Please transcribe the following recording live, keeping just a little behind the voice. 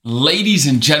Ladies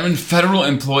and gentlemen, federal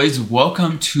employees,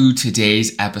 welcome to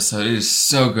today's episode. It is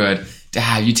so good to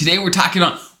have you. Today we're talking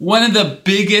about one of the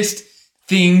biggest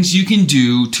things you can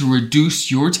do to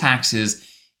reduce your taxes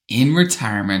in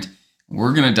retirement.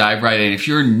 We're going to dive right in. If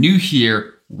you're new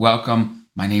here, welcome.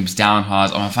 My name is Dallin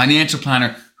Hawes. I'm a financial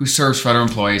planner who serves federal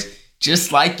employees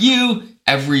just like you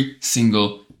every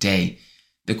single day.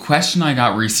 The question I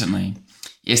got recently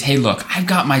is, hey, look, I've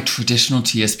got my traditional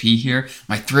TSP here,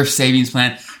 my thrift savings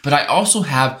plan, but I also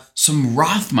have some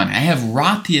Roth money. I have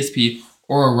Roth TSP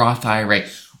or a Roth IRA.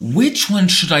 Which one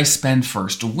should I spend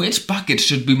first? Which bucket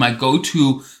should be my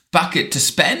go-to bucket to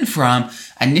spend from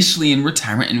initially in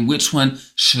retirement, and which one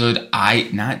should I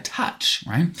not touch,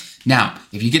 right? Now,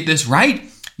 if you get this right,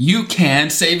 you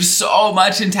can save so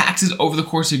much in taxes over the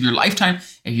course of your lifetime.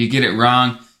 If you get it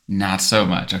wrong, not so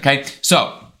much, okay?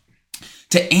 So,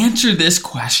 to answer this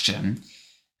question,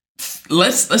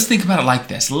 let's think about it like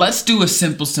this. Let's do a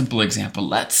simple example.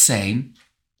 Let's say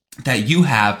that you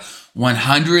have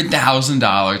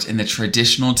 $100,000 in the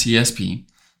traditional TSP,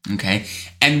 okay,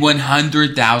 and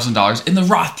 $100,000 in the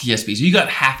Roth TSP. So you got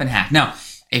half and half. Now,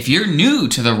 if you're new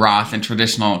to the Roth and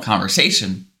traditional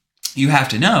conversation, you have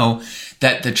to know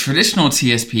that the traditional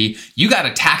TSP, you got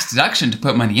a tax deduction to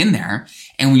put money in there,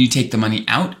 and when you take the money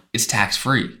out, it's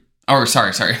tax-free. Or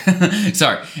sorry.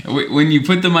 When you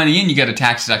put the money in, you get a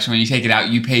tax deduction. When you take it out,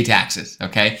 you pay taxes,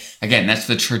 okay? Again, that's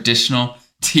the traditional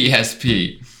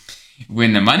TSP.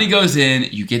 When the money goes in,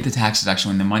 you get the tax deduction.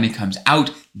 When the money comes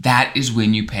out, that is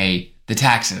when you pay the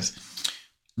taxes.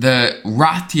 The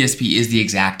Roth TSP is the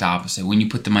exact opposite. When you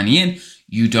put the money in,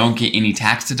 you don't get any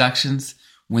tax deductions.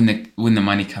 When the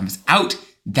money comes out,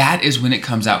 that is when it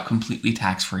comes out completely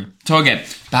tax-free. So again,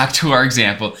 back to our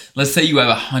example. Let's say you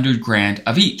have $100,000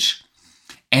 of each.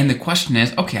 And the question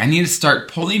is, okay, I need to start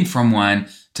pulling from one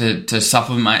to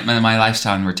supplement my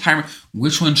lifestyle in retirement.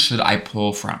 Which one should I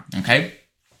pull from? Okay,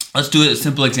 let's do a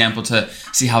simple example to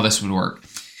see how this would work.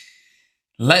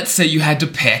 Let's say you had to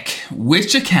pick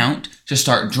which account to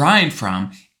start drawing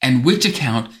from and which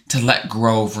account to let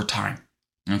grow over time.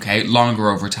 Okay, longer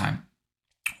over time.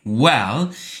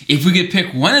 Well, if we could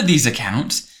pick one of these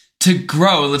accounts to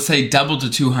grow, let's say double to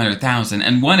 200,000,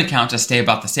 and one account to stay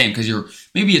about the same because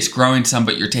maybe it's growing some,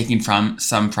 but you're taking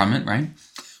some from it, right?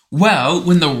 Well,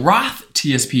 when the Roth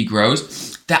TSP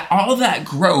grows, all that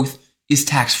growth is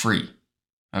tax-free.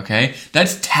 Okay,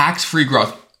 that's tax-free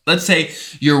growth. Let's say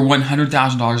your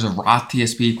 $100,000 of Roth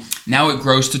TSP, now it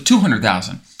grows to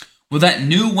 200,000. Well, that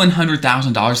new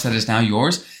 $100,000 that is now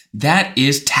yours, that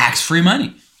is tax-free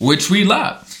money, which we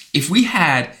love. If we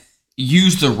had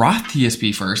used the Roth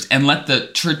TSP first and let the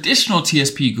traditional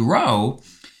TSP grow,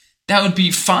 that would be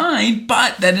fine,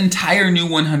 but that entire new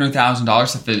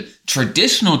 $100,000 that the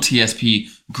traditional TSP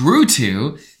grew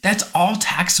to, that's all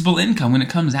taxable income when it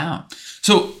comes out.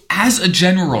 So as a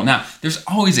general rule, now there's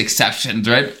always exceptions,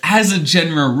 right? As a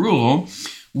general rule,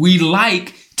 we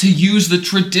like to use the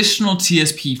traditional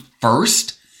TSP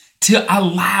first to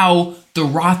allow the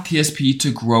Roth TSP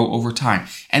to grow over time.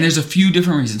 And there's a few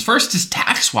different reasons. First is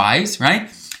tax-wise, right?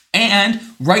 And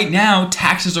right now,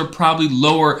 taxes are probably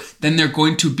lower than they're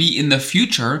going to be in the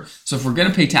future. So if we're going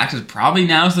to pay taxes, probably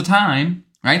now's the time,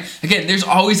 right? Again, there's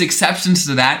always exceptions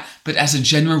to that, but as a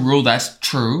general rule, that's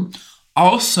true.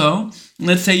 Also,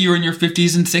 let's say you're in your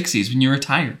 50s and 60s when you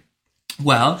retire.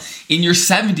 Well, in your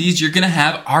 70s, you're going to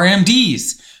have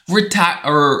RMDs.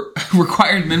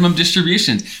 Required minimum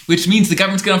distributions, which means the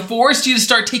government's going to force you to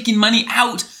start taking money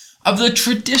out of the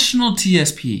traditional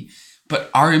TSP. But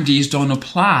RMDs don't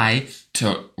apply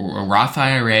to a Roth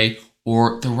IRA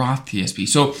or the Roth TSP.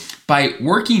 So by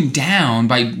working down,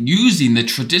 by using the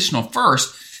traditional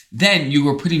first, then you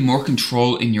are putting more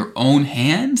control in your own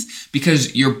hands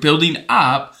because you're building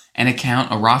up an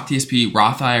account, a Roth TSP,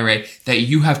 Roth IRA that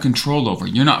you have control over.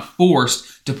 You're not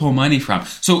forced to pull money from.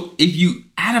 So if you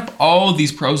add up all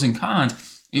these pros and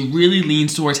cons, it really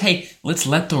leans towards, hey, let's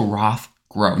let the Roth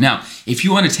grow. Now, if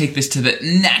you want to take this to the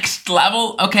next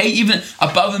level, okay, even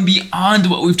above and beyond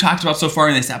what we've talked about so far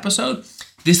in this episode,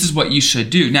 this is what you should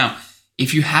do. Now,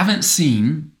 if you haven't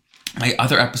seen my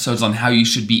other episodes on how you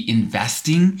should be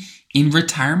investing in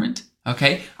retirement,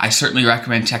 okay, I certainly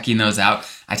recommend checking those out.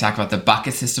 I talk about the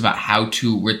bucket system, about how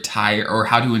to retire or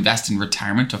how to invest in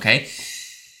retirement, okay?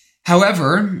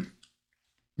 However,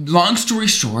 long story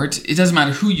short, it doesn't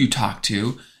matter who you talk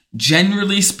to.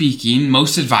 Generally speaking,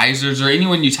 most advisors or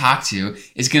anyone you talk to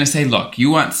is going to say, look,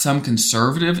 you want some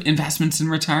conservative investments in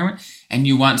retirement and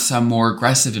you want some more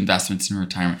aggressive investments in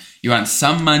retirement. You want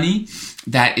some money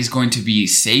that is going to be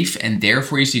safe and there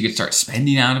for you so you can start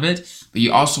spending out of it. But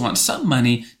you also want some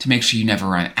money to make sure you never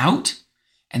run out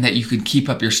and that you can keep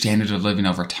up your standard of living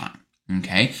over time.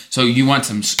 Okay, so you want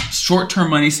some short-term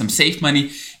money, some safe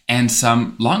money, and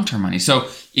some long-term money. So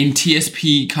in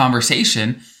TSP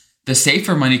conversation, the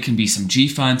safer money can be some G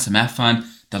fund, some F fund.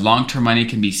 The long-term money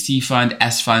can be C fund,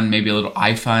 S fund, maybe a little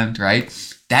I fund, right?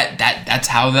 That's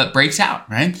how that breaks out,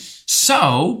 right?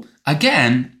 So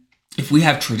again, if we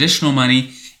have traditional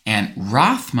money and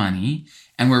Roth money,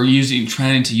 and we're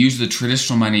trying to use the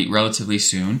traditional money relatively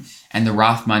soon and the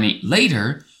Roth money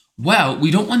later, well, we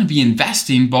don't want to be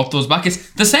investing both those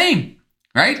buckets the same,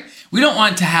 right? We don't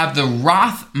want to have the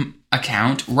Roth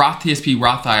account, Roth TSP,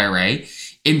 Roth IRA,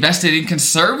 invested in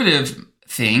conservative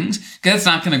things, because it's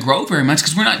not going to grow very much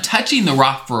because we're not touching the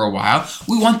Roth for a while.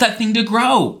 We want that thing to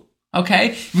grow, okay?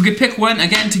 If we could pick one,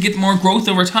 again, to get more growth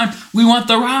over time, we want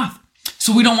the Roth.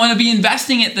 So we don't want to be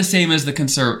investing it the same as the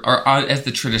as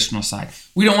the traditional side.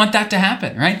 We don't want that to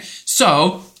happen, right?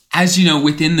 So, as you know,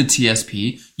 within the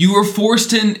TSP, you are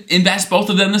forced to invest both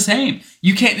of them the same.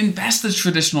 You can't invest the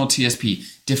traditional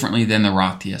TSP differently than the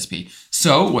Roth TSP.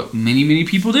 So what many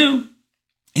people do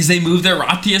is they move their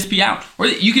Roth TSP out. Or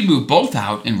you can move both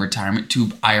out in retirement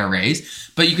to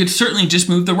IRAs, but you could certainly just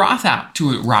move the Roth out to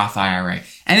a Roth IRA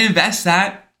and invest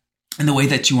that in the way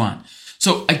that you want.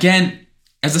 So again,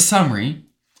 as a summary,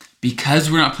 because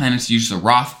we're not planning to use the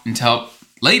Roth until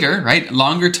later, right,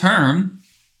 longer term,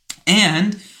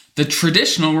 and the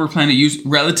traditional we're planning to use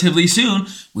relatively soon,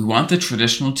 we want the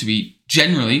traditional to be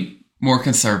generally more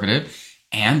conservative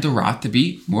and the Roth to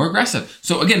be more aggressive.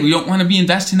 So again, we don't want to be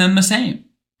investing them the same.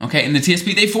 Okay, in the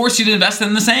TSP, they force you to invest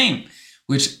them the same,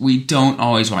 which we don't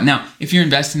always want. Now, if you're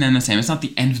investing them the same, it's not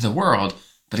the end of the world.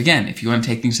 But again, if you want to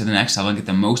take things to the next level and get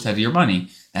the most out of your money,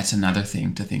 that's another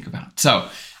thing to think about. So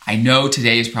I know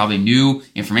today is probably new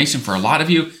information for a lot of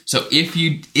you. So if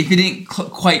it didn't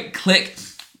quite click,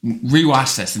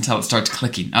 rewatch this until it starts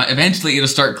clicking. Eventually, it'll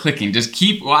start clicking. Just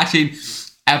keep watching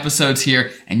episodes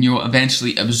here, and you'll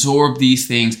eventually absorb these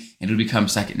things, and it'll become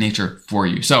second nature for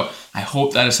you. So I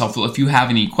hope that is helpful. If you have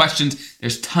any questions,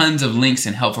 there's tons of links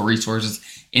and helpful resources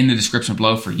in the description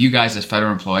below for you guys as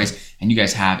federal employees, and you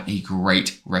guys have a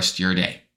great rest of your day.